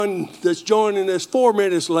That's joining us 4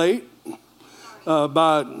 minutes late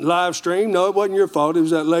by live stream. No, it wasn't your fault. It was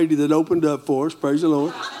that lady that opened up for us. Praise the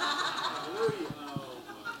Lord.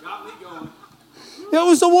 It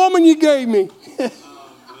was the woman you gave me.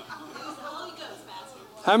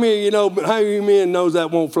 How many of you men knows that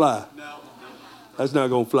won't fly? That's not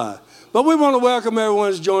going to fly. But we want to welcome everyone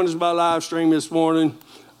who's joined us by live stream this morning.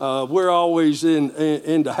 We're always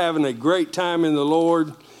into having a great time in the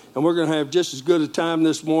Lord. And we're going to have just as good a time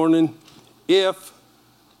this morning if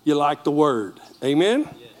you like the Word. Amen?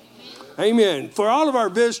 Yes. Amen. For all of our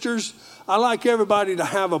visitors, I like everybody to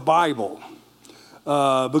have a Bible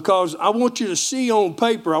because I want you to see on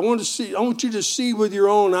paper. I want you to see with your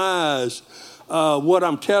own eyes what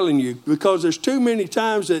I'm telling you, because there's too many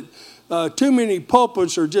times that too many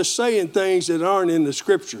pulpits are just saying things that aren't in the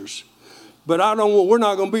Scriptures. But we're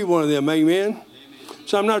not going to be one of them. Amen?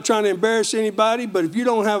 So I'm not trying to embarrass anybody, but if you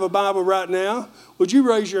don't have a Bible right now, would you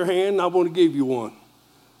raise your hand and I want to give you one?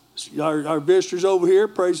 Our visitors over here,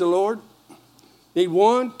 praise the Lord. Need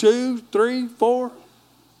 1, 2, 3, 4?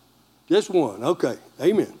 Just one. Okay.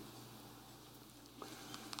 Amen.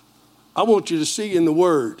 I want you to see in the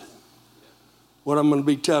Word what I'm going to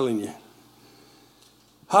be telling you.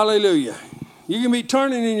 Hallelujah. You can be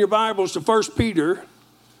turning in your Bibles to 1 Peter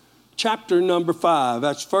chapter number 5.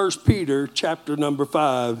 That's 1 Peter chapter number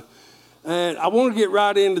 5. And I want to get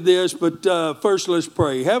right into this, but first let's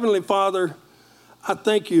pray. Heavenly Father, I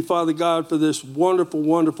thank you, Father God, for this wonderful,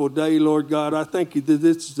 wonderful day, Lord God. I thank you that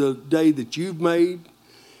this is the day that you've made,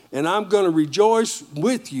 and I'm going to rejoice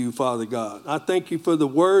with you, Father God. I thank you for the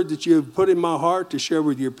word that you have put in my heart to share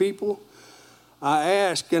with your people. I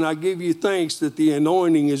ask and I give you thanks that the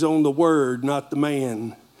anointing is on the word, not the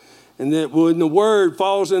man. And that when the word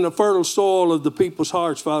falls in the fertile soil of the people's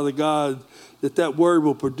hearts, Father God, that word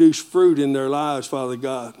will produce fruit in their lives, Father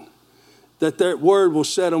God. That word will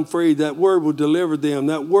set them free. That word will deliver them.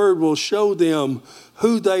 That word will show them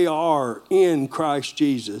who they are in Christ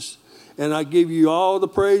Jesus. And I give you all the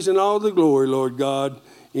praise and all the glory, Lord God,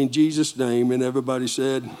 in Jesus' name. And everybody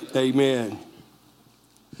said, amen.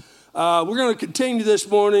 We're going to continue this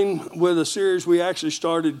morning with a series we actually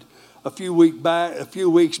started a few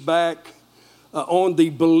weeks back on the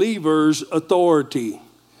believer's authority.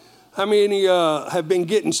 How many have been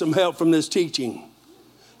getting some help from this teaching?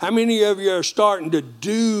 How many of you are starting to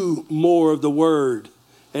do more of the Word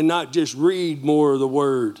and not just read more of the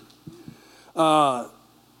Word?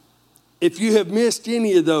 If you have missed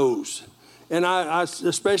any of those, and I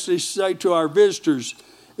especially say to our visitors,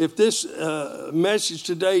 if this message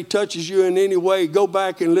today touches you in any way, go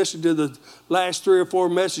back and listen to the last 3 or 4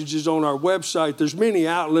 messages on our website. There's many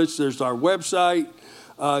outlets. There's our website.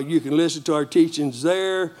 You can listen to our teachings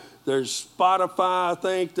there. There's Spotify, I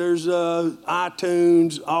think. There's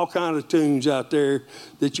iTunes, all kinds of tunes out there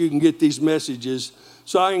that you can get these messages.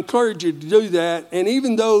 So I encourage you to do that. And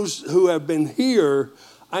even those who have been here,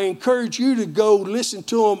 I encourage you to go listen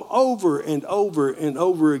to them over and over and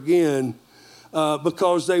over again.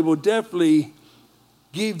 Because they will definitely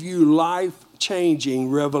give you life-changing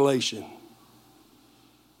revelation.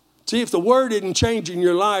 See, if the Word isn't changing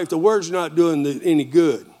your life, the Word's not doing any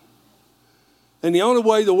good. And the only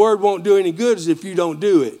way the Word won't do any good is if you don't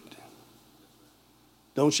do it.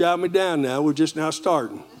 Don't shout me down now. We're just now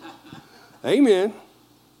starting. Amen.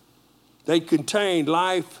 They contain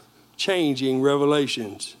life-changing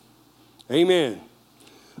revelations. Amen.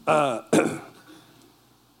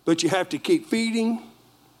 But you have to keep feeding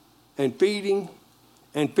and feeding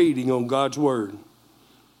and feeding on God's Word.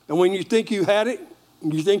 And when you think you had it,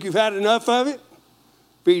 you think you've had enough of it,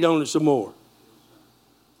 feed on it some more.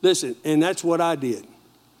 Listen, and that's what I did.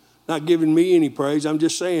 Not giving me any praise. I'm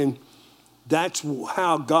just saying that's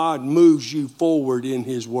how God moves you forward in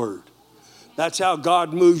His Word. That's how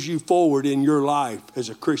God moves you forward in your life as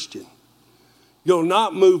a Christian. You'll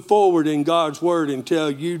not move forward in God's Word until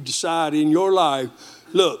you decide in your life,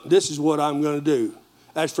 look, this is what I'm going to do.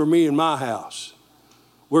 As for me and my house,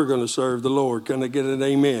 we're going to serve the Lord. Can I get an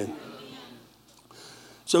amen? Amen.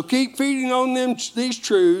 So keep feeding on these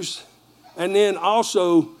truths, and then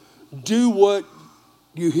also do what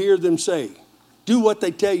you hear them say. Do what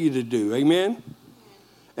they tell you to do. Amen?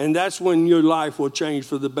 And that's when your life will change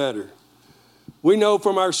for the better. We know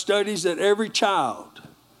from our studies that every child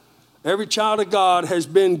of God has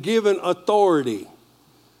been given authority.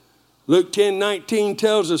 Luke 10:19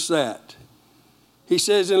 tells us that. He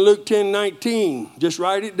says in Luke 10:19, just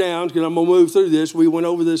write it down because I'm going to move through this. We went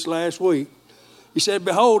over this last week. He said,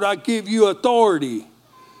 behold, I give you authority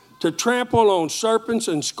to trample on serpents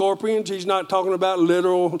and scorpions. He's not talking about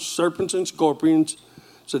literal serpents and scorpions.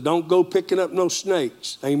 So don't go picking up no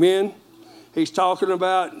snakes. Amen. He's talking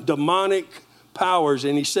about demonic powers,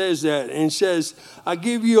 and he says that, and says, I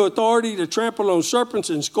give you authority to trample on serpents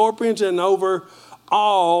and scorpions and over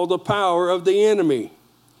all the power of the enemy,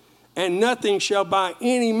 and nothing shall by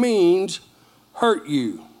any means hurt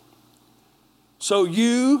you. So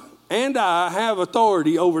you and I have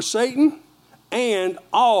authority over Satan and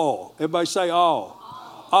all, everybody say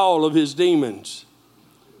all of his demons.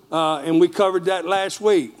 And we covered that last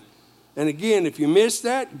week. And again, if you missed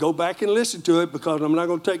that, go back and listen to it, because I'm not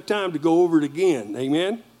going to take time to go over it again.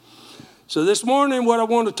 Amen? So this morning, what I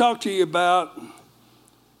want to talk to you about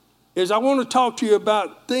is I want to talk to you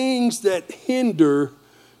about things that hinder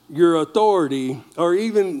your authority, or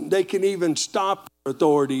even they can even stop your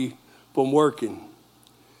authority from working.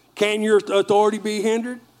 Can your authority be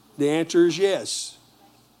hindered? The answer is yes.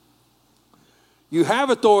 You have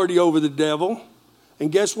authority over the devil,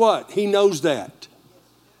 and guess what? He knows that.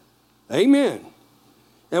 Amen.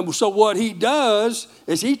 And so what he does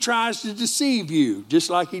is he tries to deceive you, just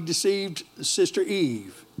like he deceived Sister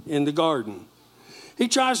Eve in the garden. He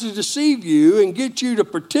tries to deceive you and get you to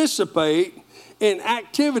participate in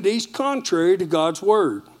activities contrary to God's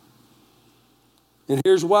word. And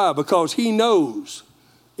here's why. Because he knows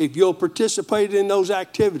if you'll participate in those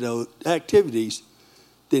activities,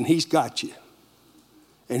 then he's got you.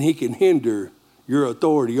 And he can hinder your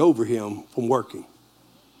authority over him from working.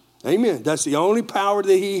 Amen. That's the only power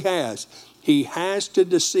that he has. He has to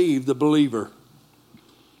deceive the believer.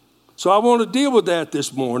 So I want to deal with that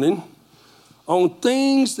this morning on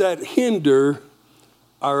things that hinder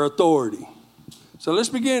our authority. So let's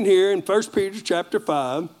begin here in 1 Peter chapter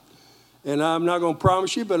 5. And I'm not going to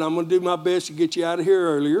promise you, but I'm going to do my best to get you out of here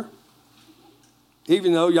earlier.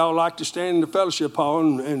 Even though y'all like to stand in the fellowship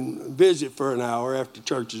hall and visit for an hour after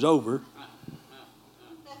church is over.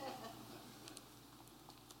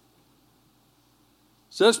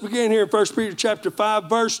 So let's begin here in 1 Peter chapter 5,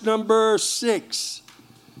 verse number 6.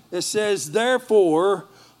 It says, therefore,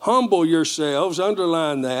 humble yourselves,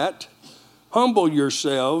 underline that, humble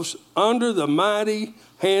yourselves under the mighty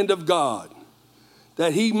hand of God,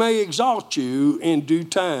 that he may exalt you in due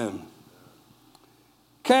time,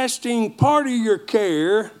 casting part of your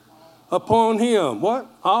care upon him. What?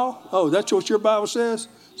 All? Oh, that's what your Bible says?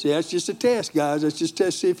 See, that's just a test, guys. That's just a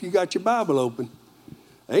test to see if you got your Bible open.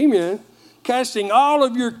 Amen. Casting all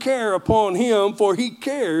of your care upon him, for he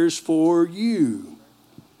cares for you.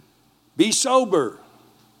 Be sober.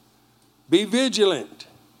 Be vigilant.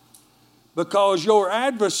 Because your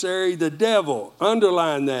adversary, the devil,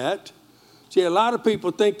 underline that. See, a lot of people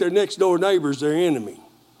think their next door neighbor's their enemy.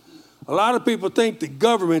 A lot of people think the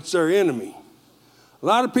government's their enemy. A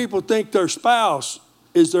lot of people think their spouse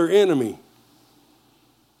is their enemy.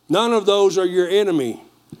 None of those are your enemy.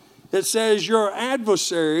 It says your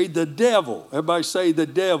adversary, the devil, everybody say the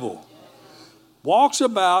devil, walks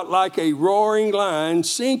about like a roaring lion,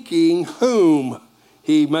 seeking whom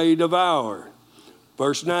he may devour.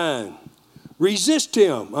 Verse 9, resist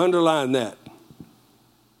him, underline that.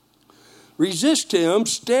 Resist him,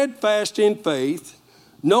 steadfast in faith,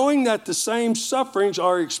 knowing that the same sufferings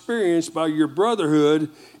are experienced by your brotherhood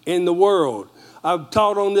in the world. I've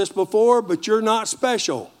taught on this before, but you're not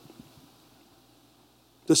special.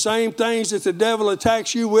 The same things that the devil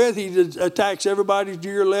attacks you with, he attacks everybody to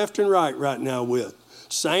your left and right now with.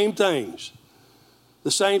 Same things.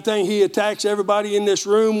 The same thing he attacks everybody in this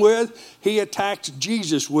room with, he attacked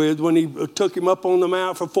Jesus with when he took him up on the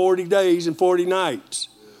mount for 40 days and 40 nights.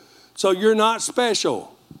 So you're not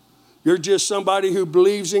special. You're just somebody who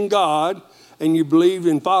believes in God and you believe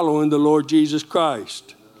in following the Lord Jesus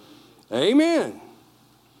Christ. Amen.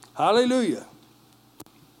 Hallelujah.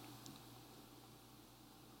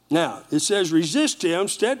 Now, it says, resist him,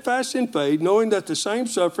 steadfast in faith, knowing that the same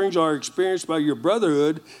sufferings are experienced by your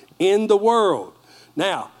brotherhood in the world.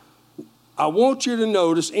 Now, I want you to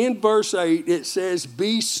notice in verse 8, it says,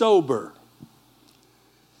 be sober.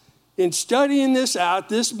 In studying this out,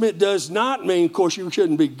 this does not mean, of course, you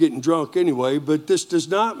shouldn't be getting drunk anyway, but this does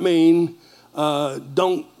not mean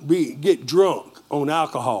get drunk on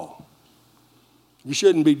alcohol. You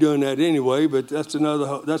shouldn't be doing that anyway, but that's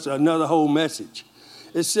another whole message.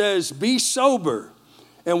 It says, be sober.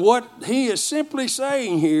 And what he is simply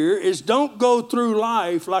saying here is don't go through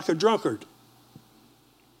life like a drunkard.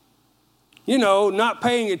 You know, not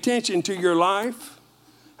paying attention to your life.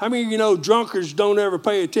 How many of you know drunkards don't ever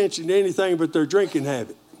pay attention to anything but their drinking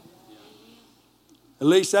habit? At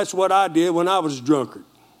least that's what I did when I was a drunkard.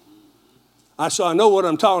 So I know what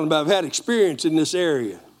I'm talking about. I've had experience in this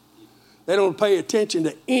area. They don't pay attention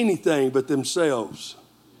to anything but themselves.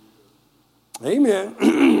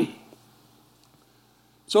 Amen.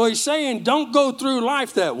 So he's saying don't go through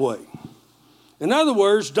life that way. In other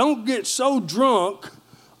words, don't get so drunk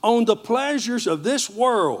on the pleasures of this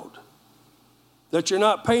world that you're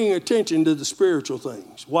not paying attention to the spiritual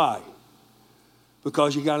things. Why?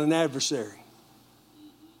 Because you got an adversary.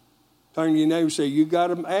 Turn to your neighbor and say, you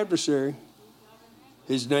got an adversary.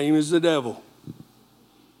 His name is the devil.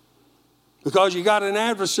 Because you got an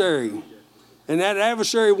adversary. And that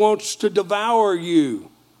adversary wants to devour you.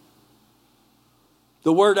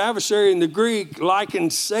 The word adversary in the Greek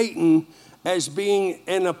likens Satan as being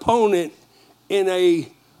an opponent in a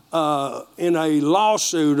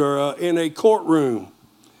lawsuit or in a courtroom.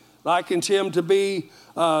 Likens him to be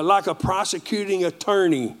like a prosecuting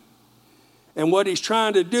attorney. And what he's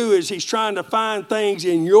trying to do is he's trying to find things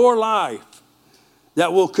in your life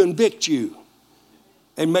that will convict you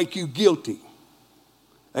and make you guilty.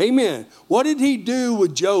 Amen. What did he do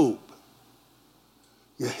with Job?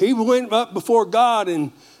 He went up before God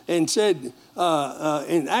and said,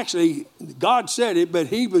 and actually God said it, but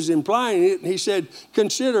he was implying it. He said,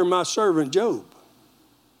 consider my servant Job.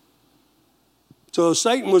 So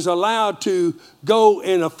Satan was allowed to go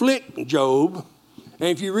and afflict Job. And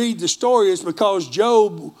if you read the story, it's because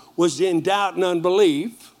Job was in doubt and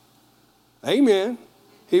unbelief. Amen.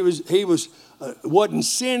 He wasn't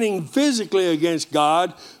sinning physically against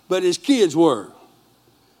God, but his kids were.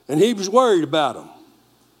 And he was worried about them.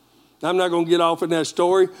 I'm not going to get off in that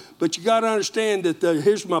story, but you got to understand that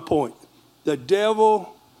here's my point. The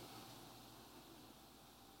devil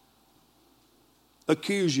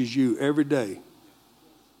accuses you every day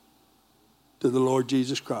to the Lord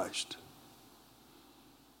Jesus Christ.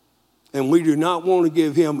 And we do not want to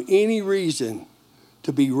give him any reason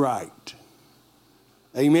to be right.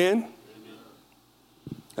 Amen?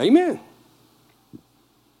 Amen.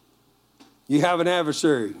 You have an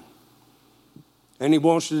adversary, and he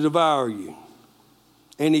wants to devour you.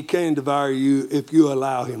 And he can devour you if you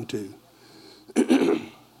allow him to.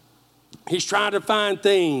 He's trying to find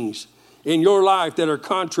things in your life that are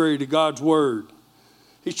contrary to God's word.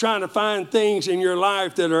 He's trying to find things in your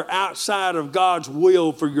life that are outside of God's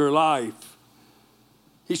will for your life.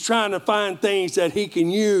 He's trying to find things that he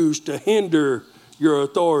can use to hinder your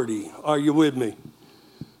authority. Are you with me?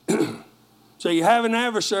 So you have an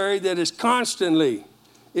adversary that is constantly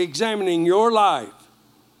examining your life.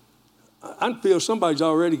 I feel somebody's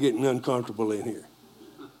already getting uncomfortable in here.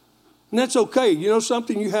 And that's okay. You know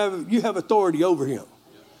something? You have authority over him.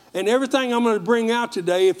 And everything I'm going to bring out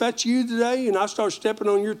today, if that's you today and I start stepping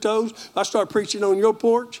on your toes, if I start preaching on your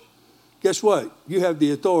porch, guess what? You have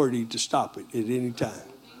the authority to stop it at any time.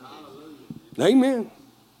 Amen.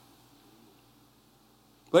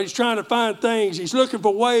 But he's trying to find things. He's looking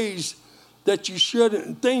for ways that you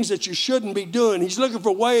shouldn't, things that you shouldn't be doing. He's looking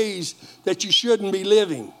for ways that you shouldn't be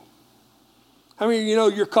living. How many of you know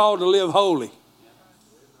you're called to live holy?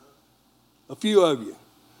 A few of you.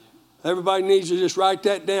 Everybody needs to just write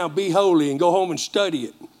that down. Be holy and go home and study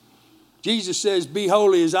it. Jesus says, be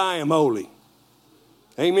holy as I am holy.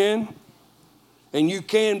 Amen? And you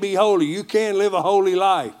can be holy. You can live a holy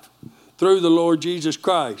life through the Lord Jesus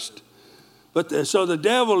Christ. But so the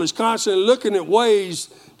devil is constantly looking at ways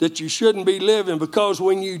that you shouldn't be living, because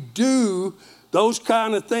when you do those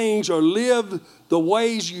kind of things or live the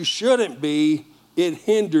ways you shouldn't be, it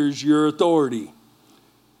hinders your authority.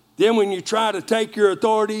 Then when you try to take your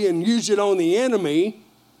authority and use it on the enemy,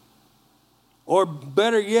 or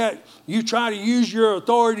better yet, you try to use your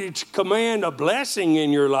authority to command a blessing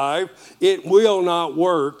in your life, it will not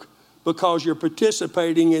work, because you're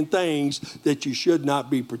participating in things that you should not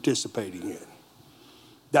be participating in.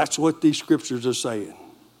 That's what these scriptures are saying.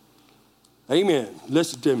 Amen.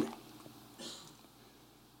 Listen to me.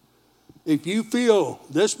 If you feel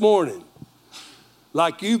this morning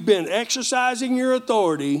like you've been exercising your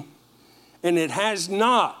authority and it has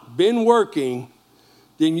not been working,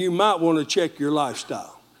 then you might want to check your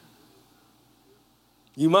lifestyle.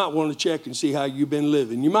 You might want to check and see how you've been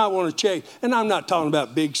living. You might want to check, and I'm not talking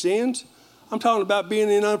about big sins. I'm talking about being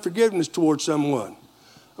in unforgiveness towards someone.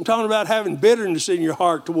 I'm talking about having bitterness in your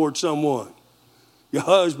heart towards someone. Your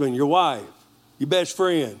husband, your wife, your best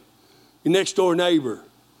friend, your next door neighbor.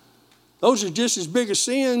 Those are just as big a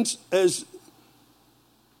sins as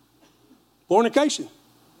fornication.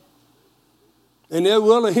 And they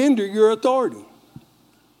will hinder your authority.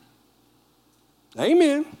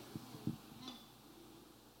 Amen.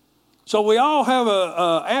 So we all have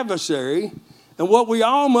an adversary, and what we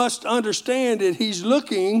all must understand is he's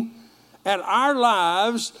looking at our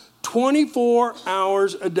lives 24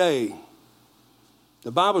 hours a day.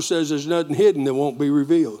 The Bible says there's nothing hidden that won't be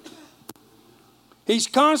revealed. He's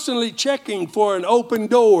constantly checking for an open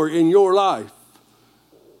door in your life.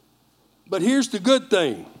 But here's the good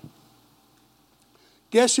thing.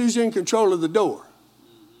 Guess who's in control of the door?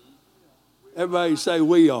 Everybody say,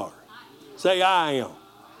 we are. Say, I am.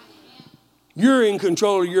 You're in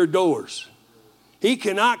control of your doors. He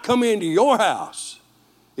cannot come into your house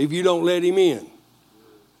if you don't let him in.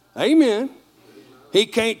 Amen. He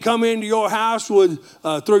can't come into your house through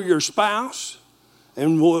your spouse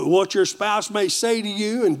and what your spouse may say to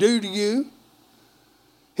you and do to you.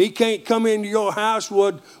 He can't come into your house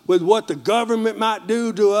with what the government might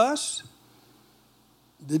do to us.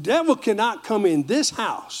 The devil cannot come in this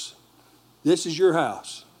house. This is your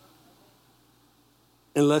house.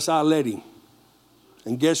 Unless I let him.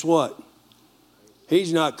 And guess what?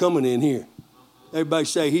 He's not coming in here. Everybody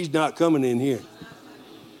say, he's not coming in here.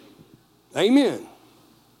 Amen.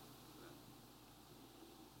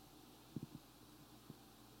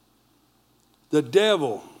 The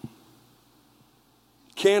devil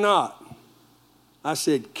cannot, I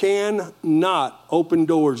said cannot open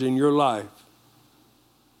doors in your life.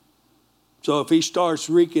 So if he starts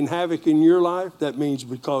wreaking havoc in your life, that means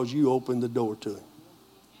because you opened the door to him.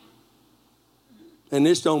 And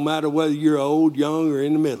this don't matter whether you're old, young, or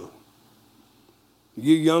in the middle.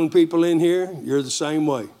 You young people in here, you're the same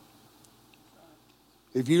way.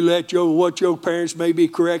 If you let what your parents may be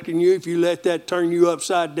correcting you, if you let that turn you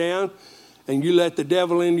upside down, and you let the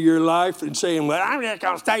devil into your life and saying, well, I'm just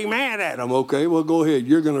going to stay mad at him. Okay, well, go ahead.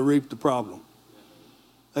 You're going to reap the problem.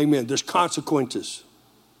 Amen. There's consequences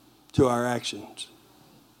to our actions.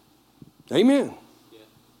 Amen.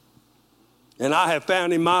 And I have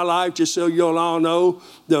found in my life, just so you'll all know,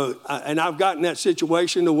 and I've gotten that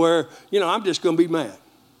situation to where, I'm just going to be mad.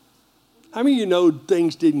 How many of you know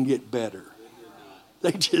things didn't get better?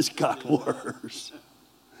 They just got worse.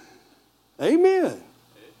 Amen.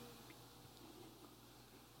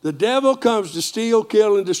 The devil comes to steal,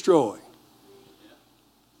 kill, and destroy.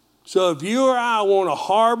 So if you or I want to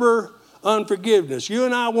harbor unforgiveness, you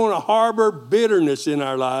and I want to harbor bitterness in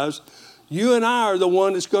our lives, you and I are the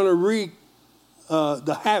one that's going to wreak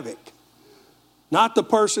the havoc. Not the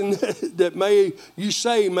person that you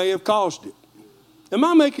say may have caused it. Am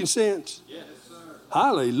I making sense? Yes, sir.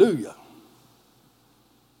 Hallelujah.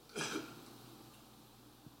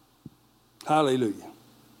 Hallelujah.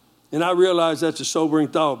 And I realize that's a sobering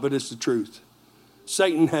thought, but it's the truth.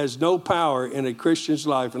 Satan has no power in a Christian's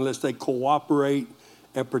life unless they cooperate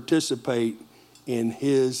and participate in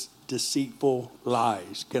his deceitful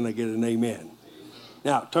lies. Can I get an amen?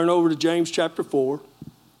 Now, turn over to James chapter 4.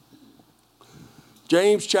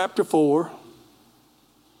 James chapter 4.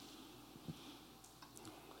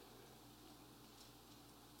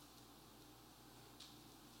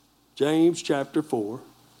 James chapter 4.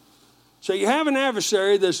 So you have an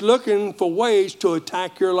adversary that's looking for ways to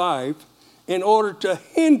attack your life in order to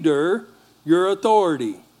hinder your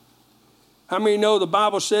authority. How many know the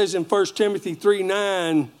Bible says in 1 Timothy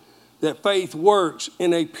 3:9 that faith works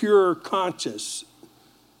in a pure conscience?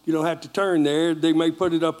 You don't have to turn there. They may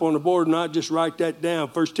put it up on the board and not just write that down.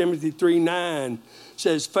 1 Timothy 3:9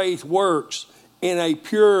 says faith works in a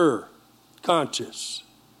pure conscience.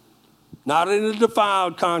 Not in a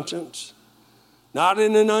defiled conscience. Not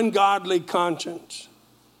in an ungodly conscience.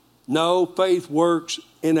 No, faith works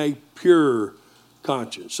in a pure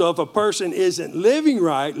conscience. So if a person isn't living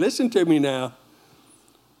right, listen to me now,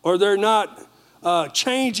 or they're not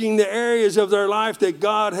changing the areas of their life that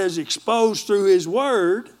God has exposed through his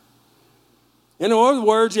word, in other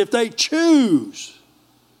words, if they choose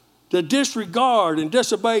to disregard and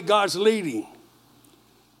disobey God's leading,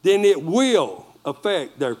 then it will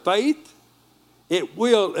affect their faith. It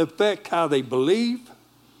will affect how they believe.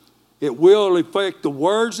 It will affect the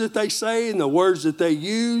words that they say and the words that they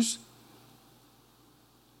use.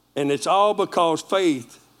 And it's all because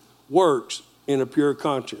faith works in a pure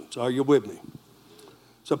conscience. Are you with me?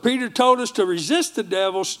 So Peter told us to resist the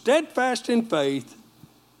devil, steadfast in faith,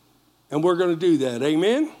 and we're going to do that.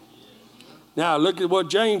 Amen? Now look at what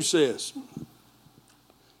James says.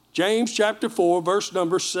 James chapter 4, verse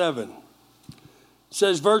number 7.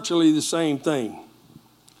 Says virtually the same thing.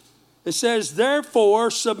 It says, therefore,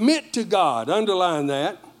 submit to God. Underline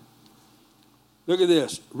that. Look at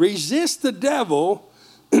this. Resist the devil,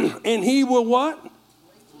 and he will what?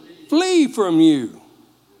 Flee from you.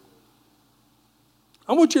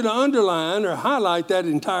 I want you to underline or highlight that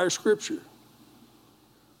entire scripture.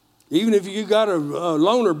 Even if you got a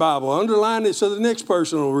loaner Bible, underline it so the next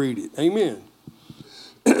person will read it. Amen.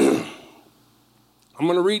 I'm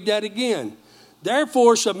going to read that again.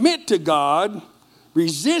 Therefore, submit to God,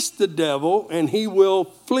 resist the devil, and he will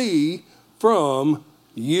flee from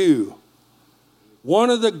you. One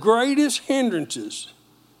of the greatest hindrances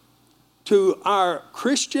to our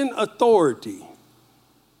Christian authority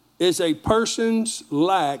is a person's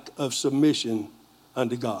lack of submission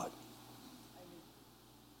unto God.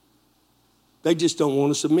 They just don't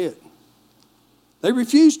want to submit. They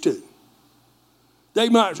refuse to. They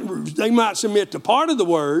might submit to part of the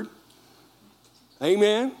word.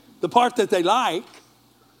 Amen. The part that they like.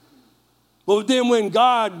 But then when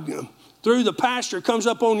God, through the pastor, comes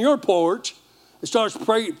up on your porch and starts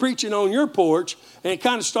preaching on your porch, and it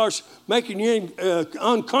kind of starts making you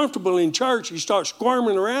uncomfortable in church, you start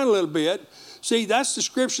squirming around a little bit. See, that's the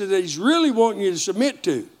scripture that he's really wanting you to submit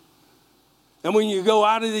to. And when you go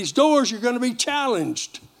out of these doors, you're going to be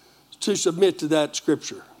challenged to submit to that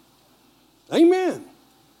scripture. Amen.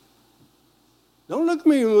 Don't look at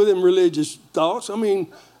me with them religious thoughts. I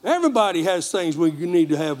mean, everybody has things we need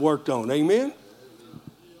to have worked on. Amen.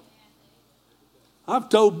 I've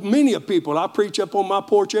told many of people I preach up on my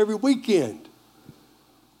porch every weekend.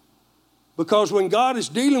 Because when God is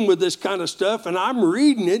dealing with this kind of stuff and I'm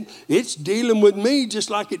reading it, it's dealing with me just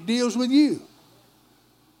like it deals with you.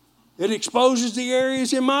 It exposes the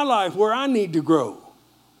areas in my life where I need to grow.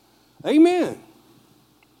 Amen.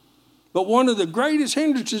 But one of the greatest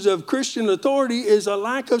hindrances of Christian authority is a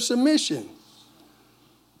lack of submission.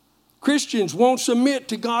 Christians won't submit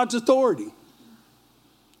to God's authority.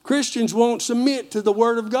 Christians won't submit to the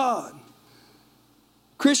Word of God.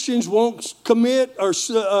 Christians won't commit or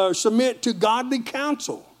submit to godly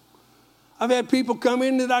counsel. I've had people come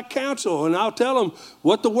into that counsel, and I'll tell them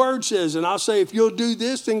what the Word says, and I'll say, if you'll do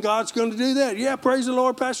this, then God's going to do that. Yeah, praise the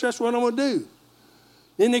Lord, Pastor, that's what I'm going to do.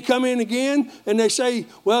 Then they come in again, and they say,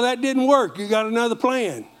 well, that didn't work. You got another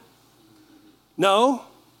plan. No.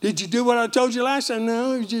 Did you do what I told you last time?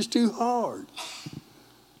 No, it was just too hard.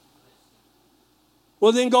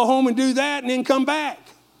 Well, then go home and do that, and then come back.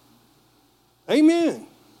 Amen.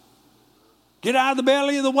 Get out of the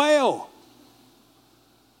belly of the whale.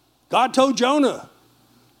 God told Jonah,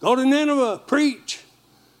 go to Nineveh, preach.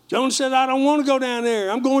 Jonah said, I don't want to go down there.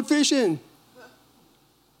 I'm going fishing.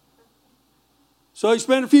 So he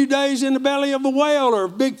spent a few days in the belly of a whale or a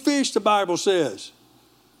big fish, the Bible says.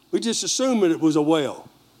 We just assumed that it was a whale.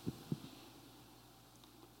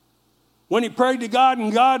 When he prayed to God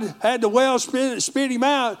and God had the whale spit him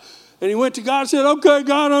out, and he went to God and said, okay,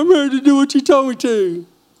 God, I'm ready to do what you told me to.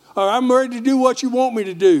 Or I'm ready to do what you want me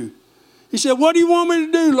to do. He said, what do you want me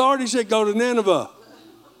to do, Lord? He said, go to Nineveh.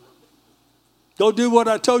 Go do what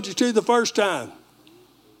I told you to the first time.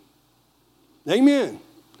 Amen.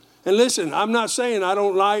 And listen, I'm not saying I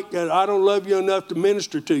don't love you enough to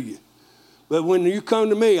minister to you. But when you come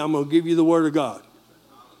to me, I'm going to give you the word of God.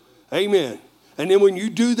 Amen. And then when you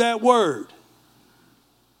do that word,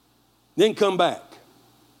 then come back.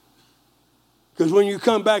 Because when you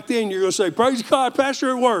come back then, you're going to say, praise God,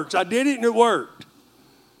 Pastor, it works. I did it and it worked.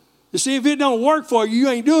 You see, if it don't work for you, you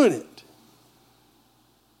ain't doing it.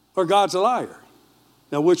 Or God's a liar.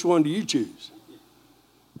 Now, which one do you choose?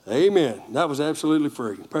 Amen. That was absolutely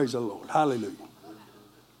free. Praise the Lord. Hallelujah.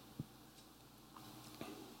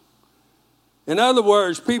 In other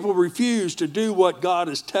words, people refuse to do what God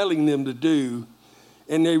is telling them to do.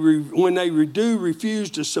 And when they do refuse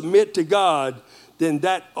to submit to God, then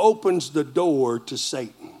that opens the door to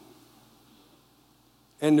Satan.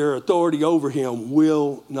 And their authority over him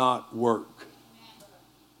will not work.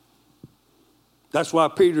 That's why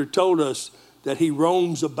Peter told us that he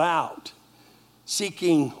roams about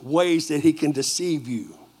seeking ways that he can deceive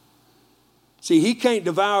you. See, he can't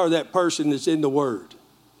devour that person that's in the Word.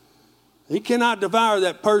 He cannot devour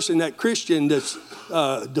that person, that Christian that's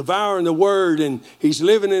devouring the Word, and he's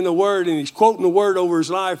living in the Word, and he's quoting the Word over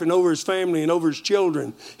his life and over his family and over his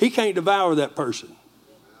children. He can't devour that person.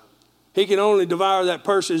 He can only devour that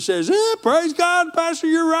person that says, praise God, Pastor,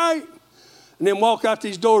 you're right. And then walk out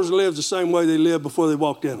these doors and live the same way they lived before they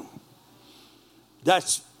walked in them.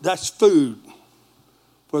 That's food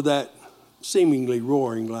for that seemingly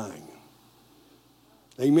roaring lion.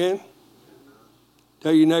 Amen?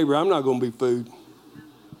 Tell your neighbor, I'm not going to be food.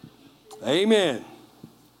 Amen.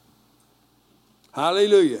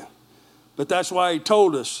 Hallelujah. But that's why he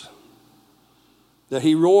told us that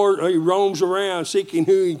he roams around seeking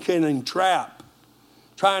who he can entrap,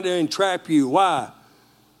 trying to entrap you. Why?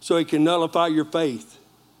 So he can nullify your faith,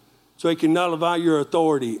 so he can nullify your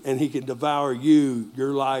authority, and he can devour you,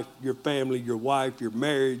 your life, your family, your wife, your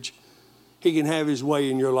marriage. He can have his way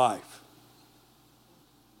in your life.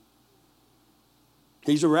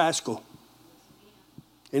 He's a rascal,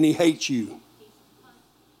 and he hates you.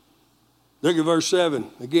 Look at verse 7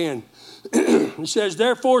 again. It says,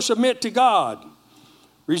 therefore submit to God.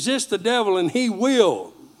 Resist the devil, and he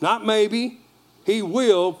will, not maybe, he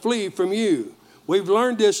will flee from you. We've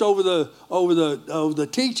learned this over the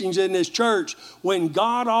teachings in this church. When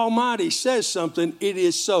God Almighty says something, it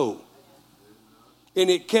is so. And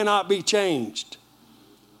it cannot be changed.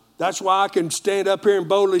 That's why I can stand up here and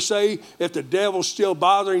boldly say, if the devil's still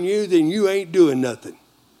bothering you, then you ain't doing nothing.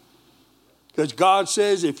 Because God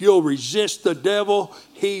says if you'll resist the devil,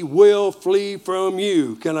 he will flee from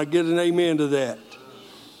you. Can I get an amen to that?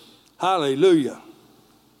 Hallelujah.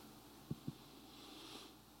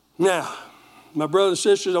 Now, my brothers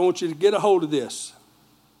and sisters, I want you to get a hold of this.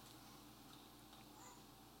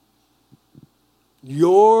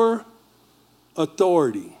 Your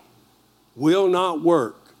authority will not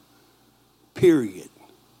work, period,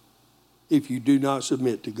 if you do not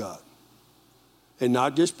submit to God. And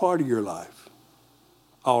not just part of your life,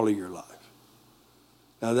 all of your life.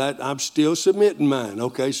 Now that I'm still submitting mine,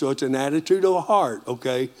 okay? So it's an attitude of a heart,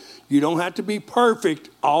 okay? You don't have to be perfect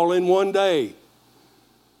all in one day.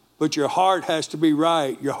 But your heart has to be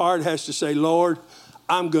right. Your heart has to say, Lord,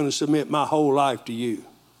 I'm going to submit my whole life to you.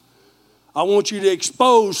 I want you to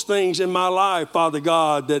expose things in my life, Father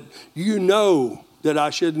God, that you know that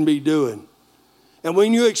I shouldn't be doing. And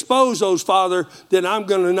when you expose those, Father, then I'm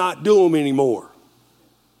going to not do them anymore.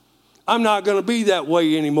 I'm not going to be that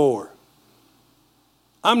way anymore.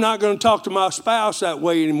 I'm not going to talk to my spouse that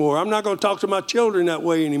way anymore. I'm not going to talk to my children that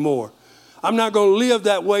way anymore. I'm not going to live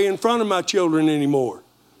that way in front of my children anymore.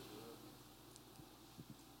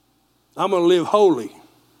 I'm going to live holy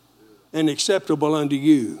and acceptable unto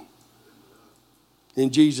you. In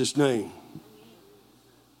Jesus' name.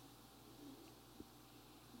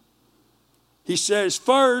 He says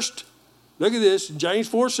first, look at this, James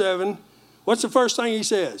 4:7. What's the first thing he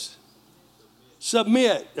says?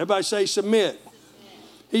 Submit. Everybody say submit.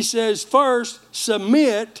 He says first,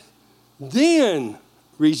 submit, then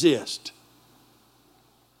resist.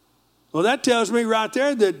 Well, that tells me right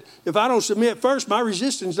there that if I don't submit first, my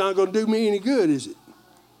resistance is not going to do me any good, is it?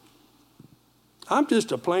 I'm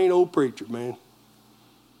just a plain old preacher, man.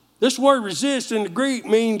 This word resist in the Greek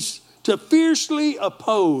means to fiercely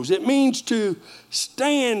oppose. It means to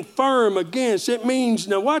stand firm against. It means,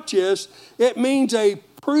 now watch this, it means a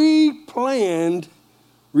pre-planned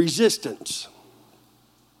resistance.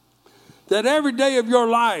 That every day of your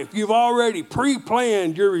life, you've already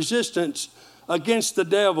pre-planned your resistance against the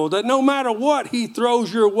devil. That no matter what he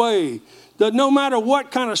throws your way, that no matter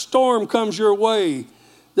what kind of storm comes your way,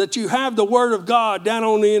 that you have the word of God down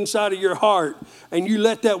on the inside of your heart and you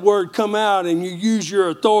let that word come out and you use your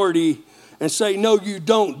authority and say, no, you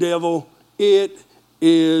don't, devil. It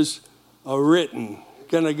is written.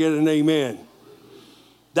 Can I get an amen?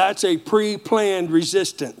 That's a pre-planned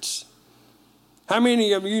resistance. How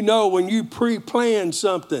many of you know when you pre-plan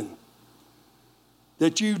something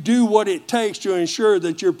that you do what it takes to ensure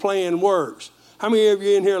that your plan works? How many of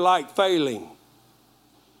you in here like failing?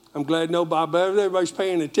 I'm glad nobody, but everybody's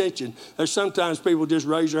paying attention. There's sometimes people just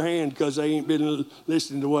raise their hand because they ain't been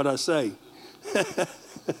listening to what I say.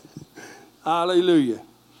 Hallelujah.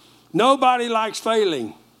 Nobody likes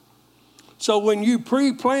failing. So when you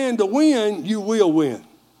pre-plan to win, you will win.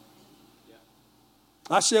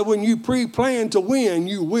 I said when you pre-plan to win,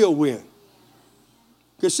 you will win.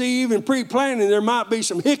 Because see, even pre-planning, there might be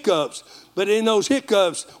some hiccups. But in those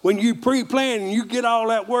hiccups, when you pre-plan and you get all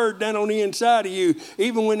that word down on the inside of you,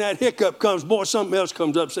 even when that hiccup comes, boy, something else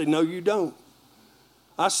comes up and say, no, you don't.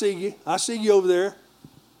 I see you. I see you over there.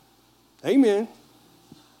 Amen.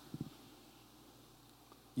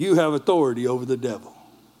 You have authority over the devil.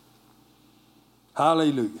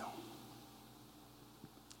 Hallelujah.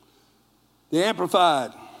 The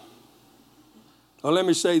Amplified. Well, let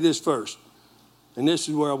me say this first. And this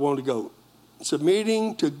is where I want to go.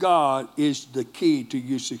 Submitting to God is the key to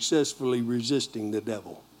you successfully resisting the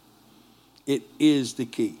devil. It is the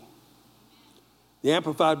key. The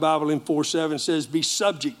Amplified Bible in 4:7 says, be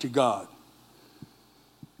subject to God.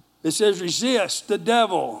 It says, resist the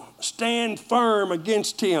devil, stand firm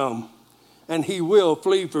against him, and he will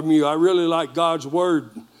flee from you. I really like God's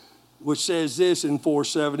word, which says this in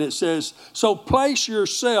 4:7. It says, so place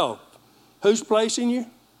yourself. Who's placing you?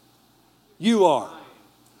 You are.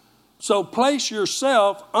 So place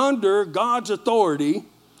yourself under God's authority,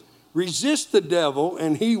 resist the devil,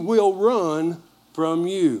 and he will run from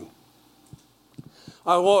you.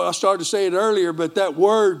 I started to say it earlier, but that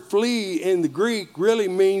word flee in the Greek really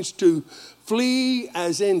means to flee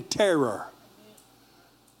as in terror.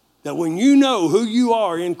 That when you know who you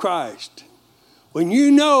are in Christ, when you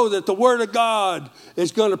know that the word of God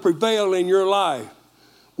is going to prevail in your life,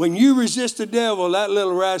 when you resist the devil, that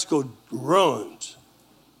little rascal runs.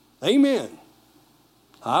 Amen.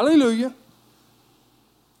 Hallelujah.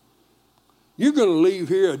 You're going to leave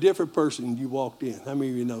here a different person than you walked in. How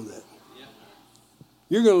many of you know that?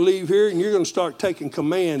 You're going to leave here and you're going to start taking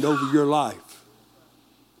command over your life.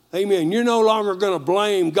 Amen. You're no longer going to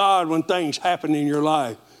blame God when things happen in your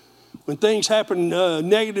life. When things happen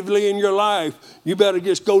negatively in your life, you better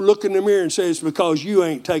just go look in the mirror and say it's because you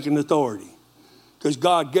ain't taking authority. Because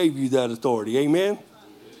God gave you that authority. Amen?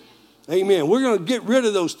 Amen. We're going to get rid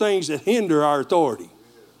of those things that hinder our authority.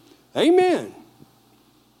 Amen.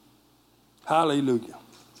 Hallelujah.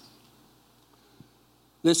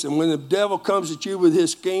 Listen, when the devil comes at you with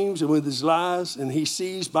his schemes and with his lies, and he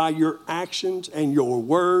sees by your actions and your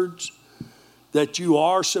words that you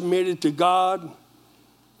are submitted to God,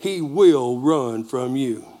 he will run from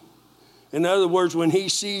you. In other words, when he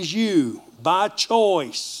sees you by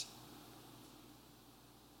choice,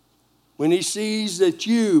 when he sees that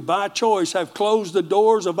you by choice have closed the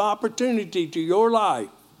doors of opportunity to your life,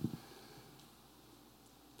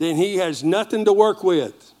 then he has nothing to work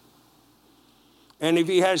with. And if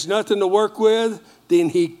he has nothing to work with, then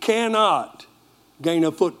he cannot gain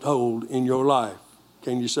a foothold in your life.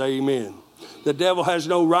 Can you say amen? The devil has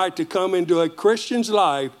no right to come into a Christian's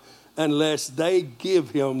life unless they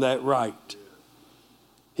give him that right.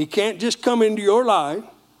 He can't just come into your life.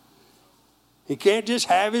 He can't just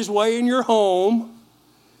have his way in your home.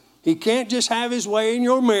 He can't just have his way in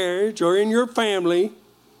your marriage or in your family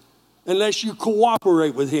unless you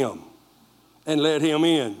cooperate with him and let him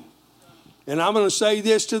in. And I'm going to say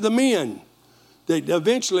this to the men, that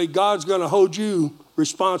eventually God's going to hold you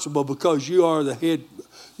responsible because you are the head,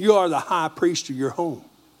 you are the high priest of your home.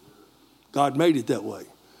 God made it that way.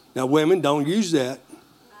 Now, women, don't use that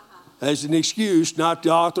as an excuse not to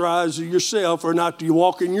authorize yourself or not to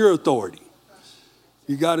walk in your authority.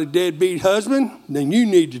 You got a deadbeat husband, then you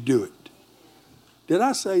need to do it. Did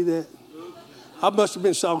I say that? I must have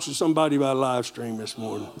been talking to somebody about a live stream this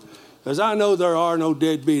morning. Because I know there are no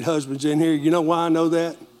deadbeat husbands in here. You know why I know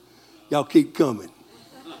that? Y'all keep coming.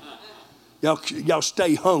 Y'all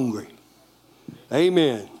stay hungry.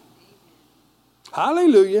 Amen.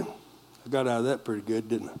 Hallelujah. I got out of that pretty good,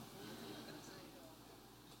 didn't I?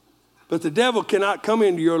 But the devil cannot come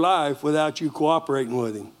into your life without you cooperating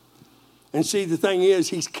with him. And see, the thing is,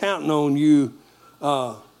 he's counting on you.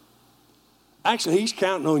 Actually, he's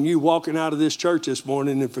counting on you walking out of this church this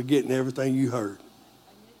morning and forgetting everything you heard.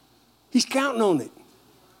 He's counting on it.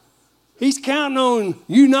 He's counting on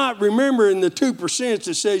you not remembering the 2%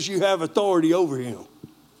 that says you have authority over him.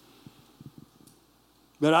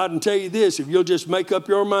 But I can tell you this, if you'll just make up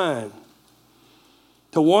your mind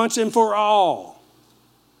to once and for all.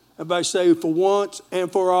 Everybody say for once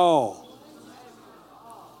and for all.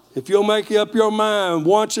 If you'll make up your mind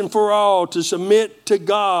once and for all to submit to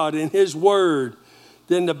God and his word,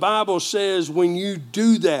 then the Bible says when you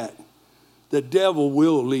do that, the devil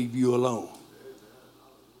will leave you alone.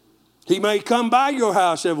 He may come by your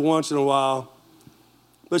house every once in a while.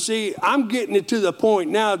 But see, I'm getting it to the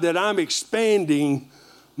point now that I'm expanding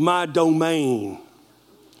my domain.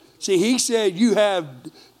 See, he said you have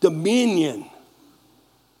dominion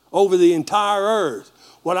over the entire earth.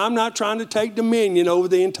 Well, I'm not trying to take dominion over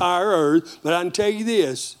the entire earth, but I can tell you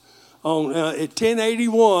this. At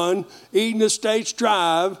 1081 Eden Estates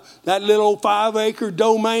Drive, that little 5-acre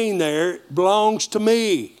domain there belongs to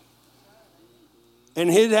me. And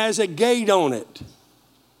it has a gate on it.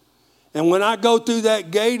 And when I go through that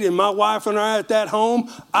gate and my wife and I are at that home,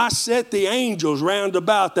 I set the angels round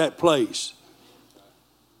about that place.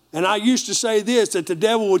 And I used to say this, that the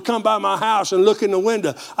devil would come by my house and look in the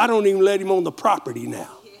window. I don't even let him on the property now.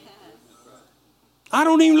 I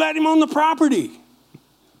don't even let him on the property.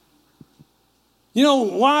 You know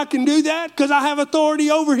why I can do that? Because I have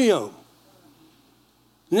authority over him.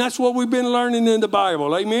 And that's what we've been learning in the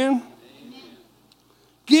Bible. Amen? Amen.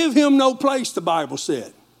 Give him no place, the Bible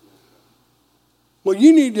said. Well,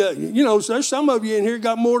 you need to, there's some of you in here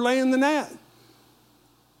got more land than that.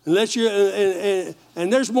 Unless you,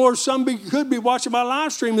 and there's more, could be watching my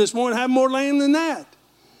live stream this morning, have more land than that.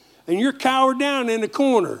 And you're cowered down in the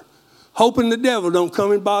corner, hoping the devil don't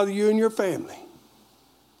come and bother you and your family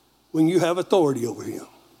when you have authority over him.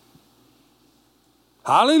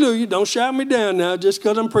 Hallelujah. Don't shout me down now just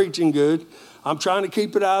because I'm preaching good. I'm trying to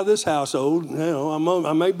keep it out of this household.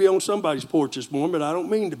 I may be on somebody's porch this morning, but I don't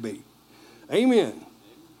mean to be. Amen.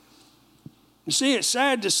 You see, it's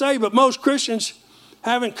sad to say, but most Christians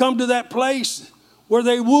haven't come to that place where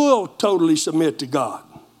they will totally submit to God.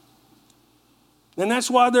 And that's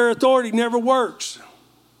why their authority never works.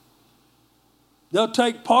 They'll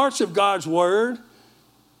take parts of God's word,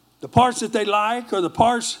 the parts that they like or the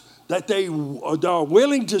parts that they are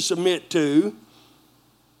willing to submit to,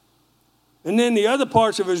 And then the other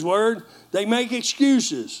parts of his word, they make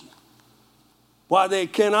excuses why they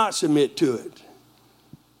cannot submit to it.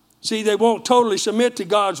 See, they won't totally submit to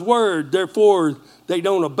God's word, therefore they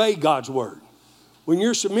don't obey God's word. When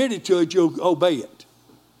you're submitted to it, you'll obey it.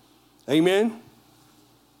 Amen?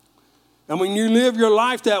 And when you live your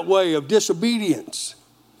life that way of disobedience,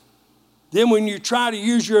 then when you try to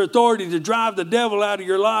use your authority to drive the devil out of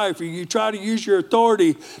your life, or you try to use your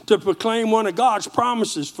authority to proclaim one of God's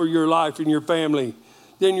promises for your life and your family,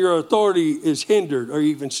 then your authority is hindered or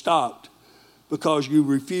even stopped because you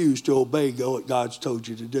refuse to obey what God's told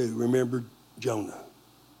you to do. Remember Jonah.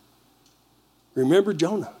 Remember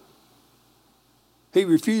Jonah. He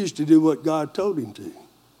refused to do what God told him to.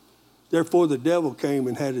 Therefore, the devil came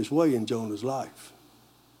and had his way in Jonah's life.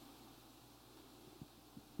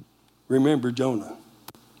 Remember Jonah.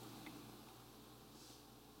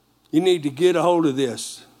 You need to get a hold of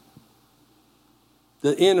this.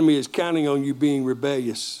 The enemy is counting on you being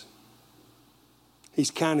rebellious.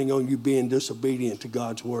 He's counting on you being disobedient to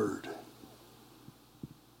God's word.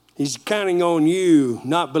 He's counting on you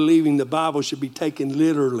not believing the Bible should be taken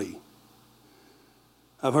literally.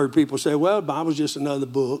 I've heard people say, well, the Bible's just another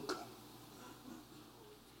book.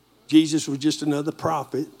 Jesus was just another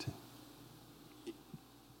prophet.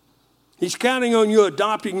 He's counting on you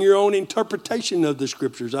adopting your own interpretation of the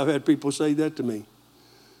scriptures. I've had people say that to me.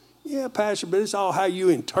 Yeah, Pastor, but it's all how you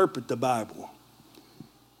interpret the Bible.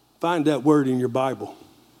 Find that word in your Bible.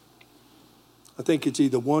 I think it's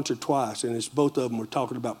either once or twice, and it's both of them are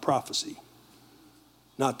talking about prophecy,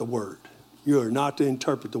 not the word. You are not to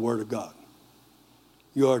interpret the word of God.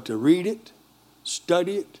 You are to read it,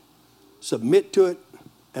 study it, submit to it,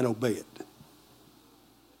 and obey it.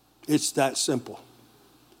 It's that simple.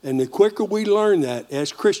 And the quicker we learn that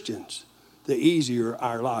as Christians, the easier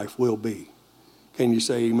our life will be. Can you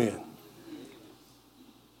say amen?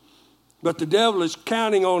 But the devil is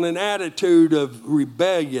counting on an attitude of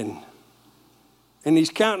rebellion. And he's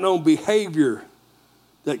counting on behavior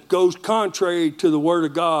that goes contrary to the word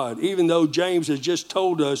of God, even though James has just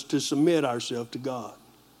told us to submit ourselves to God.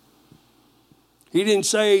 He didn't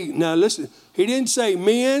say, now listen, he didn't say,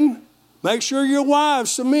 men, make sure your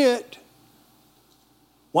wives submit.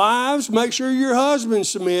 Wives, make sure your husbands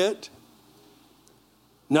submit.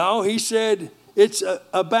 No, he said it's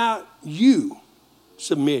about you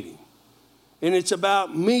submitting. And it's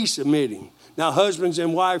about me submitting. Now, husbands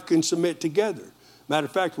and wife can submit together. Matter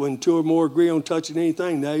of fact, when two or more agree on touching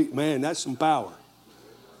anything, that's some power.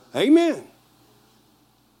 Amen.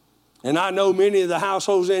 And I know many of the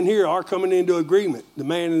households in here are coming into agreement. The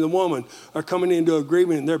man and the woman are coming into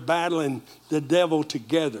agreement, and they're battling the devil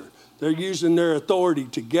together. They're using their authority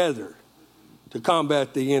together to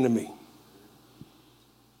combat the enemy.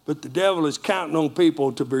 But the devil is counting on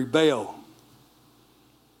people to rebel.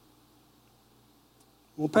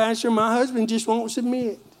 Well, Pastor, my husband just won't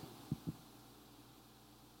submit.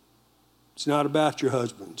 It's not about your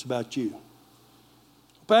husband. It's about you.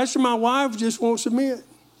 Pastor, my wife just won't submit.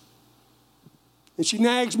 And she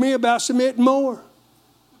nags me about submitting more.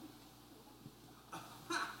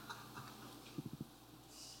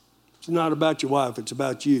 It's not about your wife. It's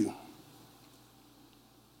about you.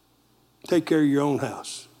 Take care of your own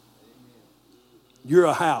house. You're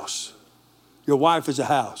a house. Your wife is a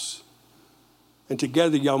house. And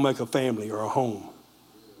together y'all make a family or a home.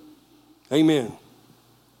 Amen.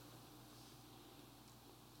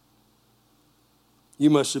 You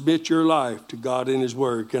must submit your life to God and his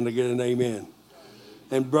word. Can I get an amen?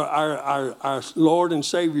 And our Lord and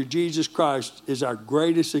Savior Jesus Christ is our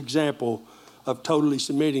greatest example of totally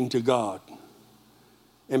submitting to God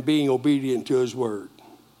and being obedient to his word.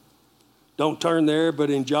 Don't turn there, but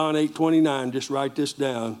in John 8:29, just write this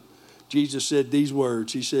down. Jesus said these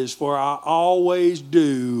words. He says, for I always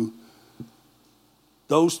do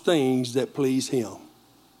those things that please him.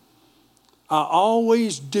 I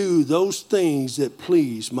always do those things that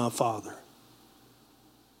please my Father.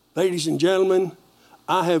 Ladies and gentlemen,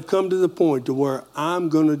 I have come to the point to where I'm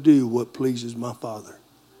going to do what pleases my Father.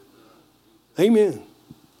 Amen.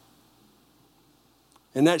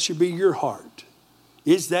 And that should be your heart.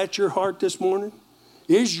 Is that your heart this morning?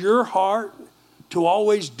 Is your heart to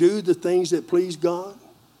always do the things that please God?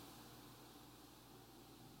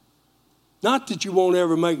 Not that you won't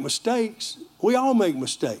ever make mistakes. We all make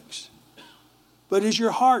mistakes. But is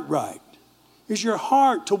your heart right? Is your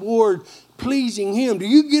heart toward pleasing him? Do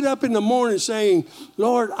you get up in the morning saying,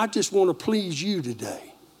 Lord, I just want to please you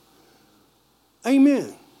today?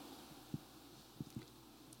 Amen.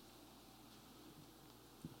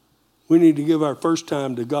 We need to give our first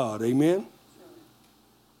time to God. Amen.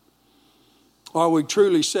 Are we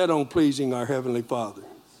truly set on pleasing our Heavenly Father?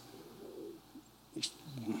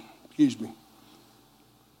 Excuse me.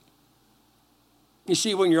 You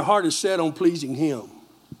see, when your heart is set on pleasing him,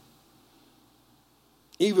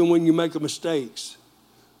 even when you make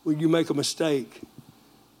when you make a mistake,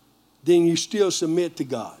 then you still submit to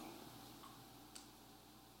God.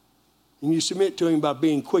 And you submit to him by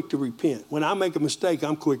being quick to repent. When I make a mistake,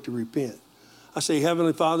 I'm quick to repent. I say,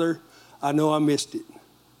 Heavenly Father, I know I missed it.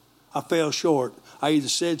 I fell short. I either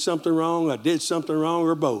said something wrong, I did something wrong,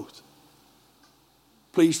 or both.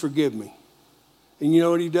 Please forgive me. And you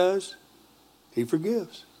know what he does? He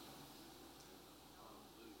forgives.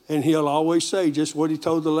 And he'll always say just what he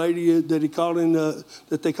told the lady that they caught in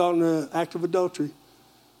the act of adultery.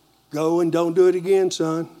 Go and don't do it again,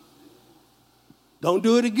 son. Don't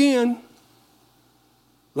do it again.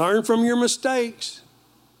 Learn from your mistakes.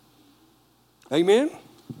 Amen? Amen.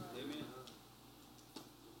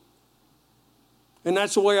 And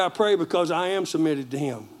that's the way I pray, because I am submitted to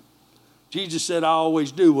him. Jesus said, I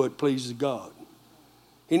always do what pleases God.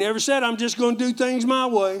 He never said, I'm just going to do things my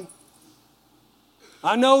way.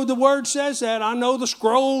 I know the word says that. I know the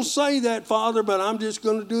scrolls say that, Father, but I'm just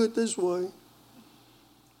going to do it this way.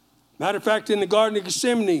 Matter of fact, in the Garden of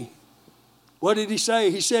Gethsemane, what did he say?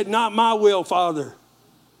 He said, not my will, Father,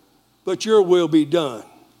 but your will be done.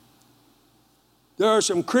 There are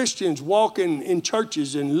some Christians walking in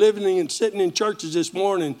churches and living and sitting in churches this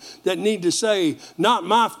morning that need to say, not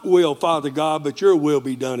my will, Father God, but your will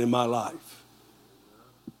be done in my life.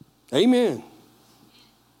 Amen.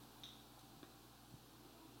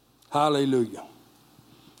 Hallelujah.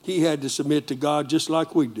 He had to submit to God just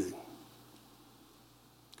like we do.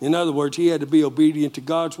 In other words, he had to be obedient to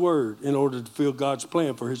God's word in order to fulfill God's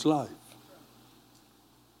plan for his life.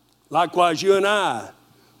 Likewise, you and I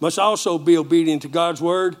must also be obedient to God's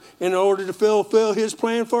word in order to fulfill his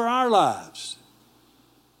plan for our lives.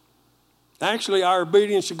 Actually, our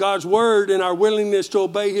obedience to God's word and our willingness to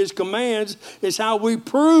obey his commands is how we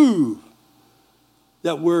prove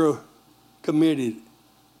that we're committed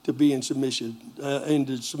to be in submission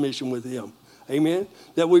with him. Amen?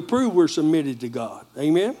 That we prove we're submitted to God.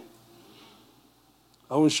 Amen?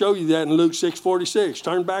 I want to show you that in Luke 6:46.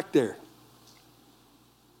 Turn back there.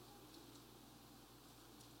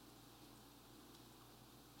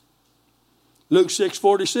 Luke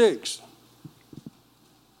 6:46.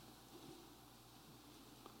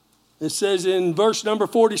 It says in verse number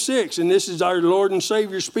 46, and this is our Lord and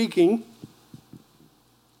Savior speaking.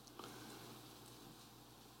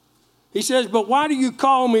 He says, but why do you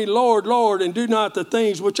call me Lord, Lord, and do not the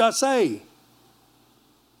things which I say?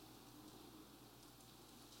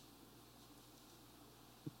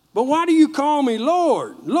 But why do you call me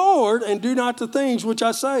Lord, Lord, and do not the things which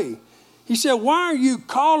I say? He said, why are you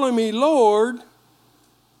calling me Lord?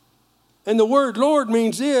 And the word Lord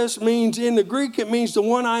means in the Greek, it means the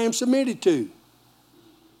one I am submitted to.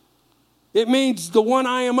 It means the one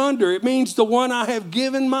I am under. It means the one I have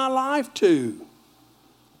given my life to.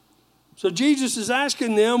 So Jesus is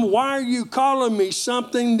asking them, why are you calling me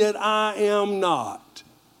something that I am not?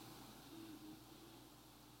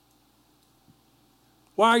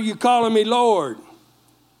 Why are you calling me Lord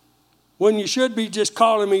when you should be just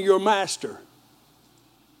calling me your master?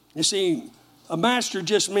 You see, a master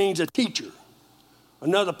just means a teacher,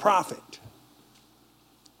 another prophet,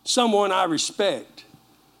 someone I respect.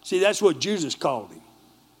 See, that's what Jesus called him.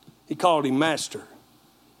 He called him master.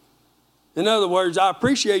 In other words, I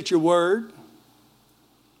appreciate your word,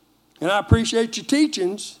 and I appreciate your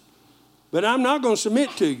teachings, but I'm not going to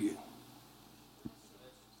submit to you,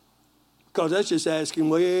 because that's just asking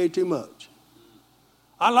way too much.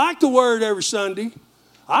 I like the word every Sunday.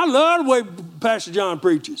 I love the way Pastor John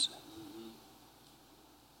preaches.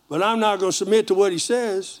 But I'm not going to submit to what he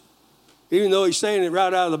says, even though he's saying it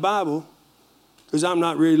right out of the Bible, because I'm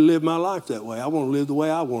not ready to live my life that way. I want to live the way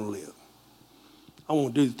I want to live. I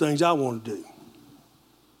want to do the things I want to do.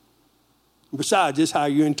 Besides, it's how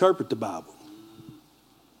you interpret the Bible.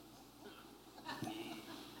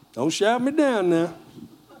 Don't shout me down now.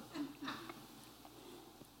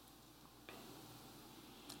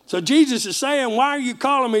 So Jesus is saying, why are you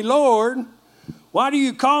calling me Lord? Why do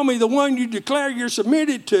you call me the one you declare you're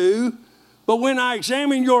submitted to? But when I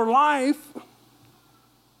examine your life,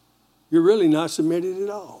 you're really not submitted at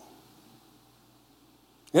all.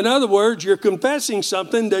 In other words, you're confessing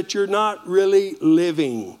something that you're not really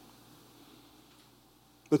living.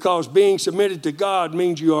 Because being submitted to God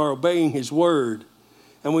means you are obeying his word.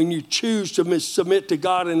 And when you choose to submit to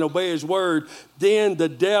God and obey his word, then the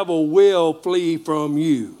devil will flee from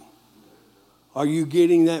you. Are you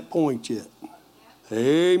getting that point yet?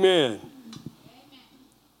 Amen.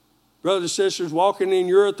 Brothers and sisters, walking in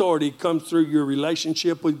your authority comes through your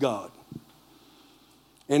relationship with God.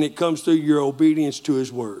 And it comes through your obedience to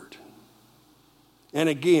his word. And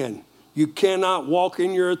again, you cannot walk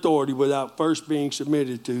in your authority without first being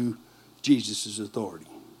submitted to Jesus' authority.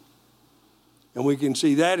 And we can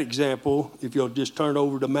see that example if you'll just turn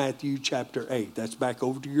over to Matthew chapter 8. That's back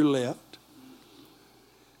over to your left.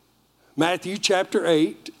 Matthew chapter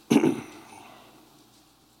 8.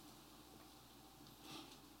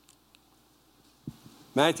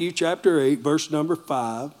 Matthew chapter 8, verse number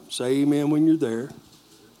 5. Say amen when you're there.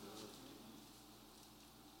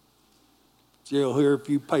 So you'll hear a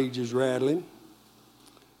few pages rattling.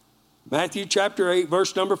 Matthew chapter 8,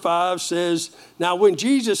 verse number 5 says, Now when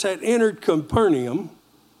Jesus had entered Capernaum,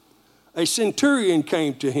 a centurion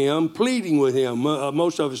came to him, pleading with him.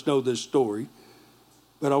 Most of us know this story,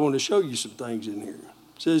 but I want to show you some things in here.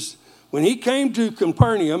 It says, when he came to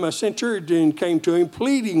Capernaum, a centurion came to him,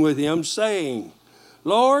 pleading with him, saying,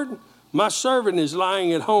 Lord, my servant is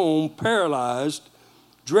lying at home, paralyzed,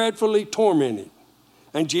 dreadfully tormented.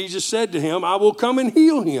 And Jesus said to him, I will come and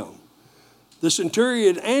heal him. The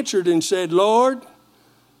centurion answered and said, Lord,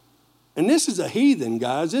 and this is a heathen,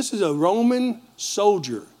 guys. This is a Roman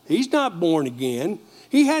soldier. He's not born again.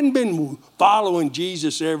 He hadn't been following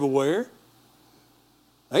Jesus everywhere.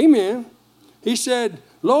 Amen. He said,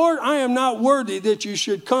 Lord, I am not worthy that you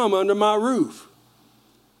should come under my roof,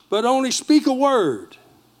 but only speak a word,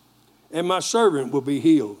 and my servant will be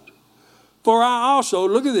healed. For I also,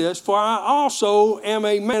 look at this, for I also am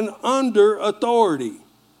a man under authority,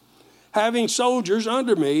 having soldiers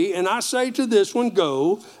under me, and I say to this one,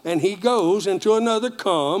 go, and he goes, and to another,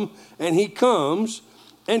 come, and he comes,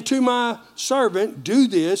 and to my servant, do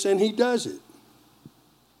this, and he does it.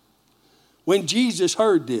 When Jesus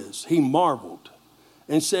heard this, he marveled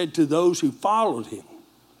and said to those who followed him,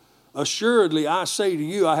 Assuredly, I say to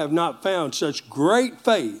you, I have not found such great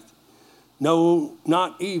faith, no,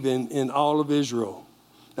 not even in all of Israel.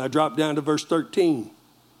 Now drop down to verse 13.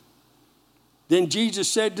 Then Jesus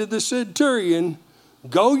said to the centurion,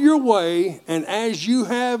 Go your way, and as you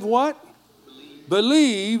have what?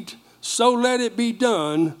 Believed, so let it be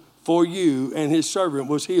done for you. And his servant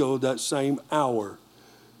was healed that same hour.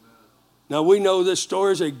 Now we know this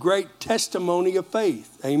story is a great testimony of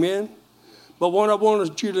faith. Amen. But what I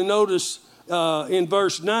wanted you to notice in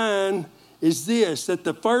verse 9 is this, that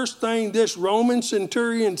the first thing this Roman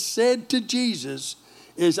centurion said to Jesus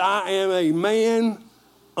is, I am a man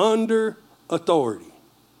under authority.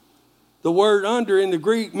 The word under in the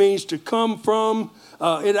Greek means to come from,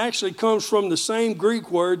 it actually comes from the same Greek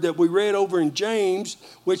word that we read over in James,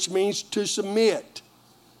 which means to submit.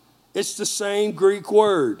 It's the same Greek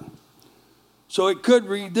word. So it could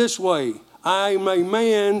read this way, I am a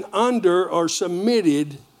man under or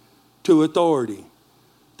submitted to authority.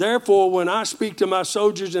 Therefore, when I speak to my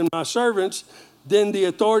soldiers and my servants, then the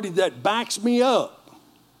authority that backs me up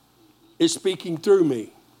is speaking through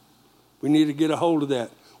me. We need to get a hold of that.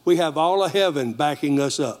 We have all of heaven backing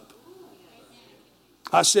us up.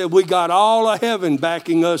 I said we got all of heaven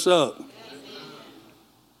backing us up.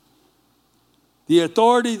 The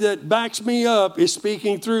authority that backs me up is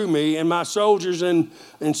speaking through me, and my soldiers and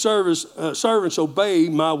servants obey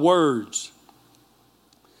my words.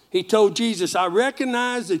 He told Jesus, I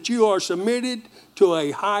recognize that you are submitted to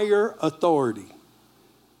a higher authority.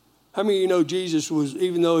 How many of you know Jesus was,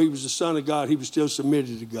 even though he was the Son of God, he was still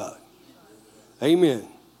submitted to God? Amen.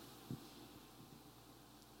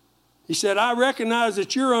 He said, I recognize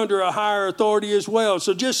that you're under a higher authority as well.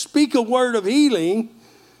 So just speak a word of healing,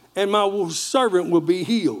 and my servant will be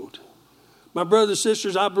healed. My brothers and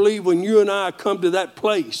sisters, I believe when you and I come to that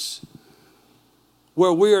place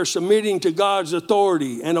where we are submitting to God's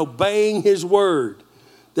authority and obeying his word,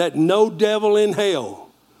 that no devil in hell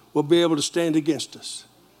will be able to stand against us.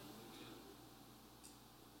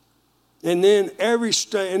 And then every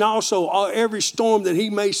storm that he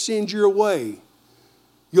may send your way,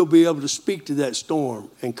 you'll be able to speak to that storm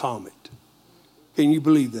and calm it. Can you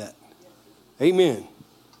believe that? Amen.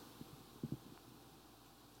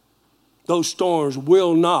 Those storms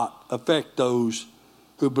will not affect those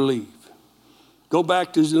who believe. Go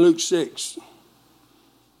back to Luke 6.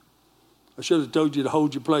 I should have told you to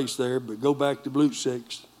hold your place there, but go back to Luke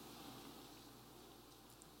 6.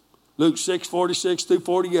 Luke 6, 46 through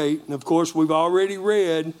 48. And of course, we've already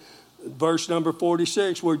read verse number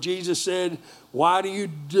 46, where Jesus said, why do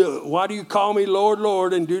you call me Lord,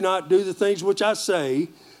 Lord, and do not do the things which I say?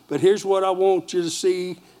 But here's what I want you to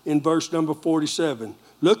see in verse number 47.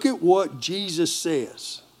 Look at what Jesus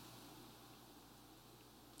says.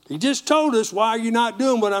 He just told us why you're not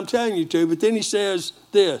doing what I'm telling you to, but then he says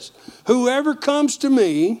this, whoever comes to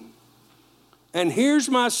me and hears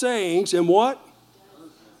my sayings and what?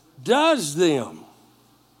 Does them.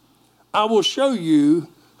 I will show you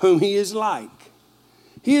whom he is like.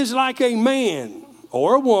 He is like a man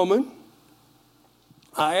or a woman.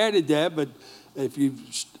 I added that, but if you've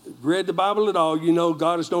read the Bible at all, you know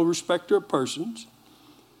God is no respecter of persons.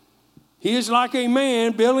 He is like a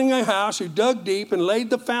man building a house who dug deep and laid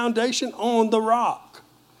the foundation on the rock.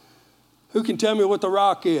 Who can tell me what the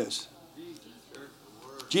rock is?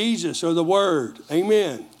 Jesus, or the Word.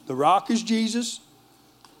 Amen. The rock is Jesus,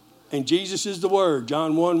 and Jesus is the Word.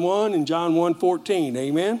 John 1:1 and John 1:14.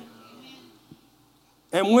 Amen.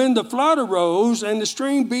 And when the flood arose and the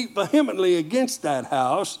stream beat vehemently against that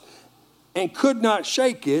house and could not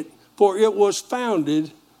shake it, for it was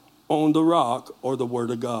founded on the rock, or the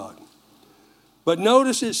Word of God. But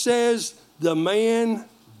notice it says the man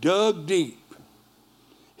dug deep.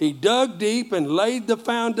 He dug deep and laid the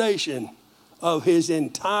foundation of his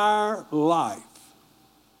entire life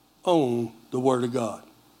on the Word of God.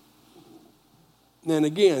 And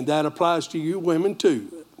again, that applies to you women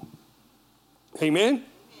too. Amen?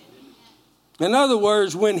 In other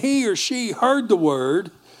words, when he or she heard the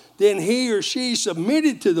Word, then he or she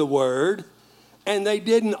submitted to the Word, and they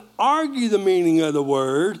didn't argue the meaning of the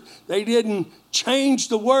Word. They didn't change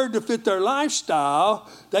the Word to fit their lifestyle.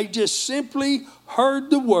 They just simply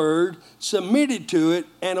heard the Word, submitted to it,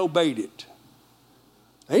 and obeyed it.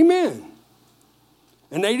 Amen.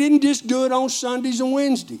 And they didn't just do it on Sundays and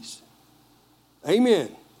Wednesdays.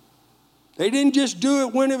 Amen. They didn't just do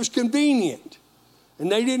it when it was convenient.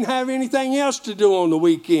 And they didn't have anything else to do on the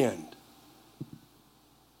weekend.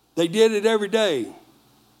 They did it every day,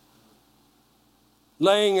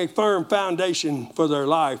 laying a firm foundation for their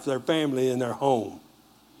life, their family, and their home.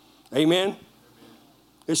 Amen?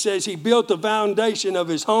 It says he built the foundation of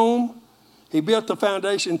his home. He built the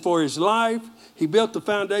foundation for his life. He built the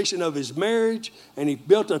foundation of his marriage. And he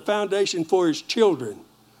built a foundation for his children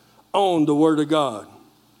on the Word of God.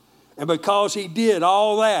 And because he did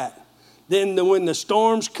all that, then when the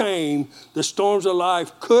storms came, the storms of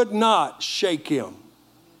life could not shake him.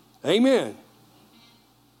 Amen.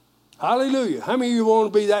 Hallelujah. How many of you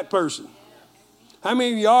want to be that person? How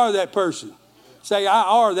many of you are that person? Say, I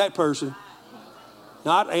are that person.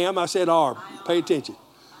 Not am, I said are. Pay attention.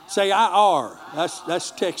 Say, I are.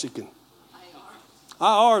 That's Texican.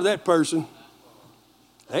 I are that person.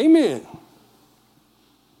 Amen.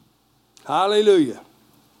 Hallelujah.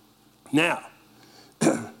 Now,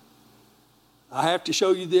 I have to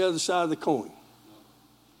show you the other side of the coin.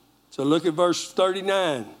 So look at verse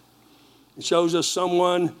 39. It shows us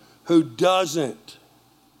someone who doesn't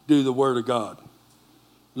do the Word of God.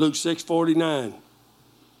 Luke 6:49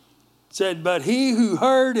 said, but he who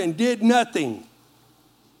heard and did nothing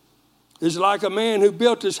is like a man who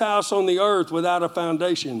built his house on the earth without a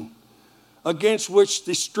foundation, against which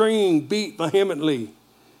the stream beat vehemently,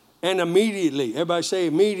 and immediately, everybody say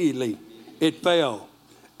immediately, it fell.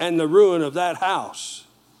 And the ruin of that house.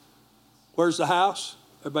 Where's the house?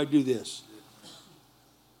 Everybody do this.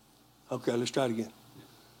 Okay, let's try it again.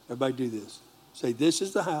 Everybody do this. Say, this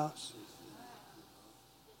is the house.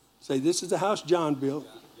 Say, this is the house John built.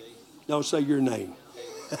 Don't say your name.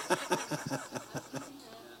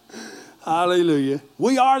 Hallelujah.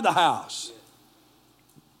 We are the house.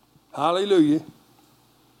 Hallelujah.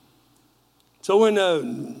 So when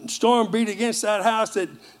the storm beat against that house that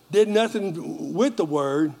did nothing with the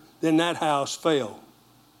Word, then that house fell.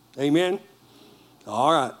 Amen?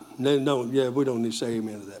 All right. No, yeah, we don't need to say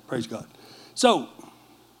amen to that. Praise God. So,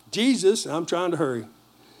 Jesus, I'm trying to hurry.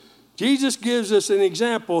 Jesus gives us an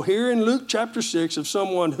example here in Luke chapter 6 of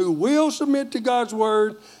someone who will submit to God's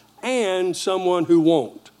Word and someone who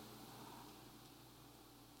won't.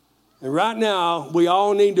 And right now, we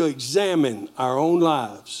all need to examine our own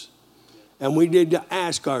lives. And we need to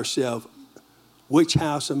ask ourselves, which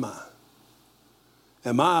house am I?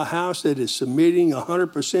 Am I a house that is submitting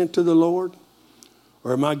 100% to the Lord?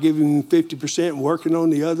 Or am I giving 50% and working on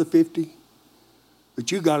the other 50%?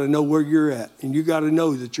 But you got to know where you're at. And you got to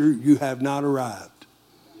know that you have not arrived.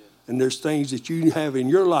 And there's things that you have in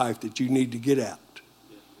your life that you need to get out.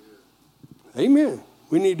 Amen.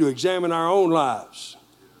 We need to examine our own lives.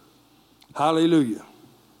 Hallelujah.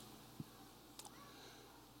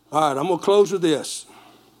 All right, I'm going to close with this.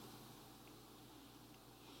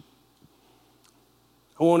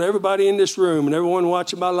 I want everybody in this room and everyone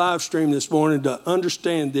watching my live stream this morning to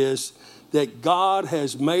understand this, that God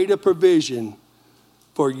has made a provision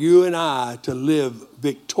for you and I to live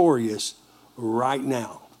victorious right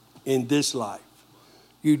now in this life.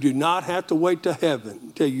 You do not have to wait to heaven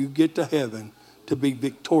until you get to heaven to be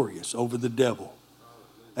victorious over the devil.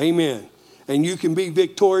 Amen. And you can be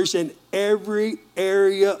victorious in every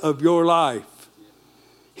area of your life.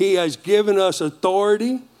 He has given us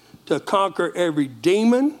authority to conquer every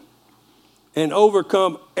demon and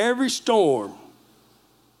overcome every storm.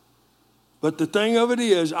 But the thing of it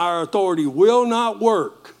is, our authority will not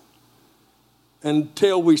work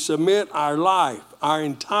until we submit our life, our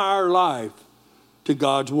entire life, to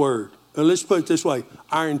God's word. And let's put it this way,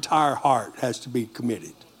 our entire heart has to be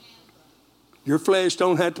committed. Your flesh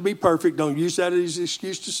don't have to be perfect. Don't use that as an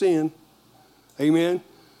excuse to sin. Amen?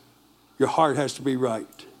 Your heart has to be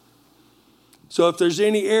right. So if there's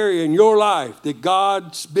any area in your life that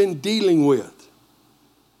God's been dealing with,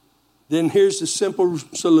 then here's the simple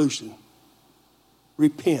solution.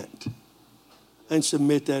 Repent and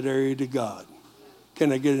submit that area to God.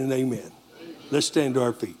 Can I get an amen? Let's stand to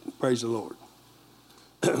our feet. Praise the Lord.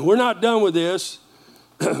 We're not done with this,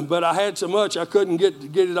 but I had so much I couldn't get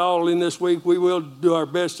it all in this week. We will do our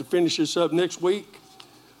best to finish this up next week.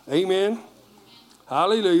 Amen.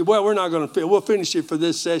 Hallelujah. Well, we're not going to. We'll finish it for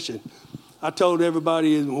this session. I told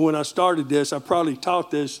everybody when I started this, I probably taught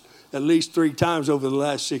this at least 3 times over the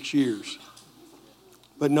last 6 years,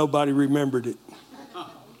 but nobody remembered it.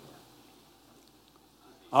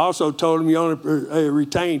 I also told them you only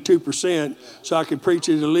retain 2%, so I can preach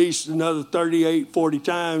it at least another 38, 40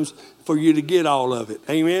 times for you to get all of it.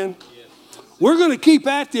 Amen? Yes. We're going to keep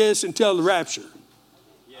at this until the rapture.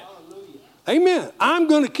 Yes. Amen. I'm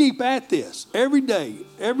going to keep at this every day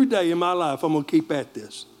in my life. I'm going to keep at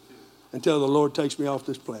this until the Lord takes me off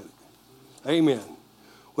this planet. Amen.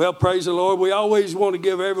 Well, praise the Lord. We always want to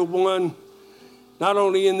give everyone, not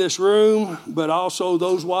only in this room, but also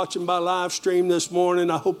those watching by live stream this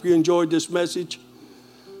morning. I hope you enjoyed this message.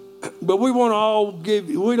 But we want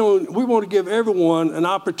to give everyone an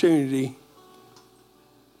opportunity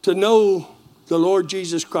to know the Lord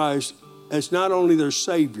Jesus Christ as not only their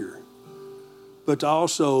Savior, but to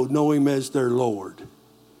also know Him as their Lord.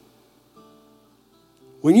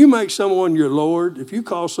 When you make someone your Lord, if you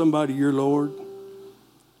call somebody your Lord,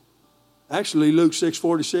 actually, Luke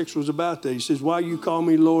 6:46 was about that. He says, why you call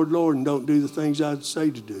me Lord, Lord, and don't do the things I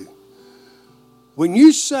say to do? When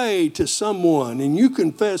you say to someone and you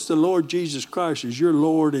confess the Lord Jesus Christ as your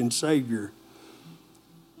Lord and Savior,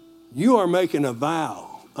 you are making a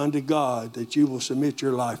vow unto God that you will submit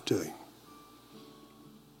your life to Him.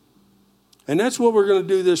 And that's what we're going to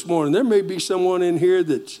do this morning. There may be someone in here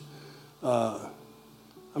that's,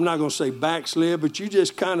 I'm not going to say backslid, but you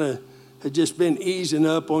just kind of had just been easing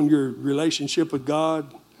up on your relationship with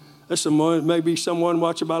God. There's maybe someone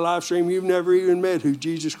watching by live stream, you've never even met who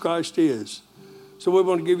Jesus Christ is. So we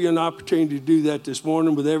want to give you an opportunity to do that this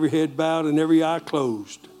morning with every head bowed and every eye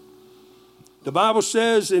closed. The Bible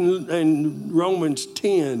says in Romans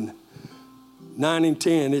 10, 9 and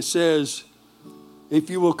 10, it says,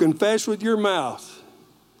 if you will confess with your mouth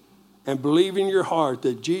and believe in your heart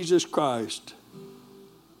that Jesus Christ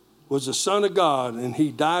was the Son of God and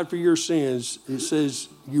He died for your sins, it says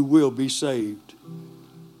you will be saved.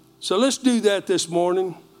 So let's do that this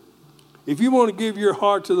morning. If you want to give your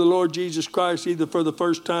heart to the Lord Jesus Christ either for the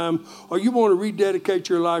first time, or you want to rededicate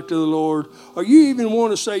your life to the Lord, or you even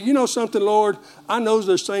want to say, you know something, Lord, I know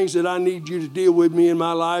there's things that I need you to deal with me in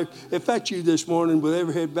my life. If that's you this morning with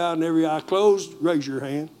every head bowed and every eye closed, raise your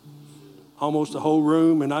hand. Almost the whole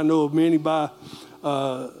room, and I know of many by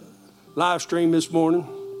live stream this morning.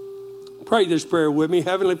 Pray this prayer with me.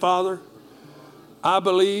 Heavenly Father, I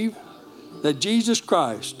believe that Jesus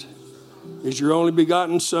Christ is your only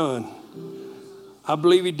begotten Son. I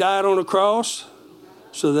believe He died on the cross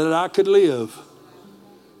so that I could live.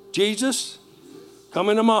 Jesus, come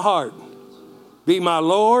into my heart. Be my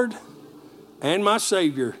Lord and my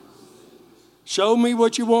Savior. Show me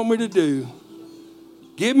what you want me to do.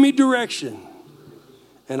 Give me direction,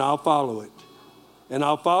 and I'll follow it. And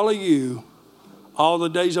I'll follow you all the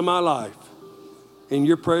days of my life. In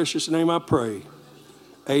your precious name I pray.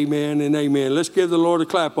 Amen and amen. Let's give the Lord a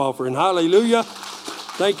clap offering. Hallelujah.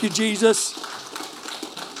 Thank you, Jesus.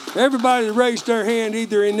 Everybody that raised their hand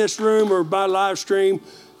either in this room or by live stream,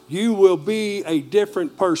 you will be a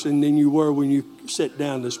different person than you were when you sat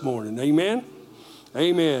down this morning. Amen.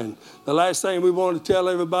 Amen. The last thing we want to tell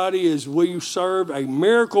everybody is we serve a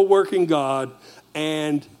miracle-working God,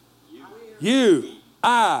 and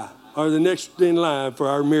I are the next in line for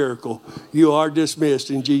our miracle. You are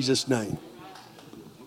dismissed in Jesus' name.